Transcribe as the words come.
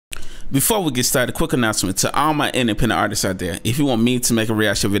Before we get started, quick announcement to all my independent artists out there. If you want me to make a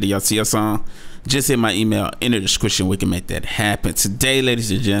reaction video to your song, just hit my email in the description. We can make that happen. Today,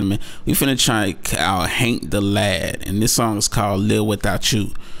 ladies and gentlemen, we finna try out HANKTHELAD, and this song is called Live Without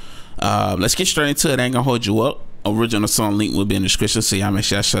You. Let's get straight into it. I ain't gonna hold you up. Original song link will be in the description, so y'all make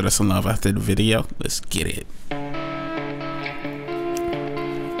sure I show us some love after the video. Let's get it.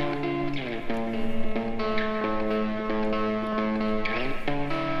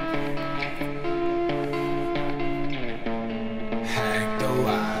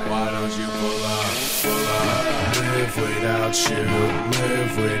 Why don't you pull up? Live without you,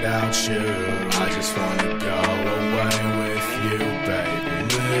 live without you. I just wanna go away with you, baby.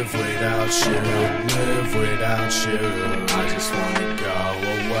 Live without you, live without you. I just wanna go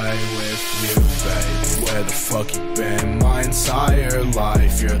away with you, baby. Where the fuck you been my entire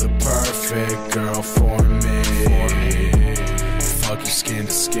life? You're the perfect girl for me. Fuck you skin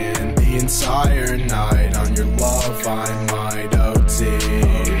to skin the entire night. On your love I might OD,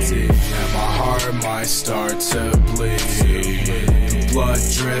 and my heart might start to bleed. The blood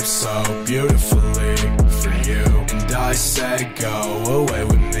drips so beautifully for you, and I said go away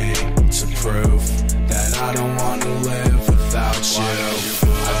with me to prove that I don't want to live without you.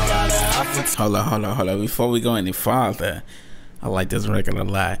 Hold on. Before we go any farther, I like this record a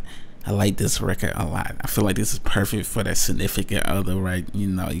lot. I feel like this is perfect for that significant other, right? You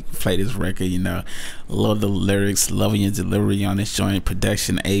know, you can play this record, you know. Love the lyrics, loving your delivery on this joint,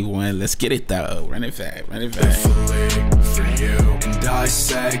 production A1. Let's get it though. Run it back. For you, and I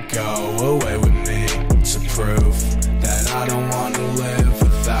said go away with me to prove that I don't want to live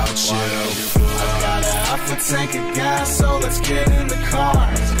without you. I got a half a tank of gas, so let's get in the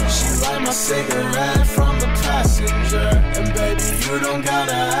car. She light my cigarette from the passenger, and baby, you don't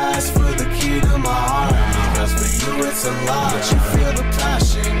gotta ask for the key to my heart, because for you it's a lot. You feel the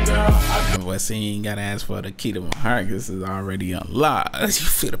passion, girl. Boy, see, you ain't gotta ask for the key to my heart. This is already unlocked. You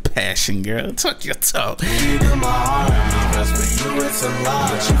feel the passion, girl. Tuck your toe. Key to my heart, because for you it's a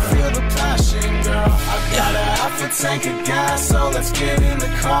lot. You feel the passion, girl. I got a half a tank of gas, so let's get in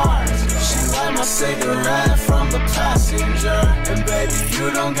the car. She light my cigarette from the passenger, and baby,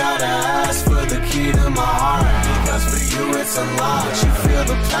 you don't gotta ask for the key to my heart, because for you it's a lot. You feel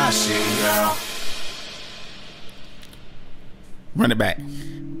the passion, girl. Run it back.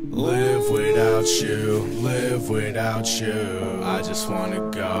 Live without you, live without you. I just wanna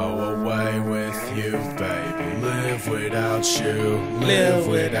go away with you, baby. Live without you, live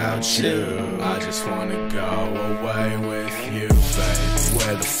without you. I just wanna go away with you, baby.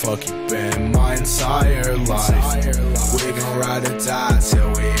 Where the fuck you been my entire life? We gon' ride or die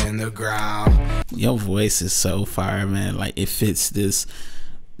till we in the ground. Your voice is so fire, man. Like, it fits this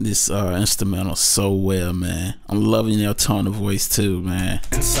instrumental so well, man. I'm loving your tone of voice too, man.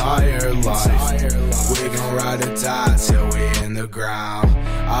 Entire life, we gon' ride or die till we in the ground.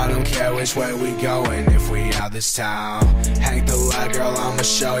 I don't care which way we going if we out this town. HANKTHELAD, girl, I'ma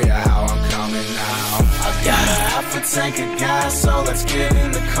show you how I'm coming now. I got a half a tank of gas, so let's get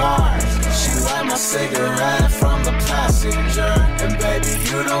in the car. She light my cigarette from the passenger, and baby,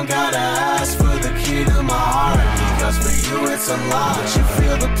 you don't gotta ask for the key to my heart, because for you it's a lot. You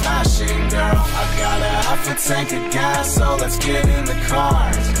feel the passion, girl. I got a half a tank of gas, so let's get in the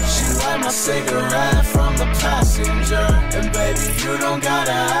car. She light my cigarette from the passenger, and baby, you don't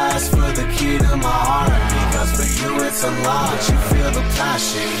gotta ask for the key to my heart, because for you it's a lot. You feel the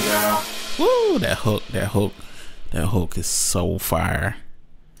passion, girl. Woo, that hook is so fire.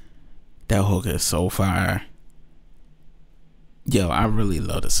 That hook is so fire. Yo, I really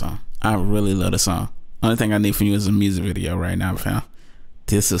love the song. Only thing I need from you is a music video right now, fam.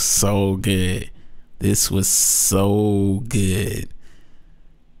 This is so good. This was so good.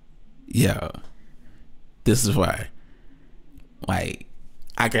 Yo, this is why. Like,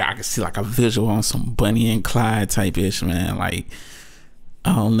 I can see like a visual on some Bunny and Clyde type ish, man. Like,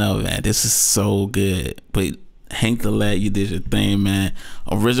 I don't know, man. This is so good. But HANKTHELAD, you did your thing, man.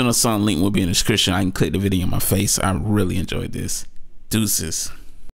 Original song link will be in the description. I can click the video in my face. I really enjoyed this. Deuces.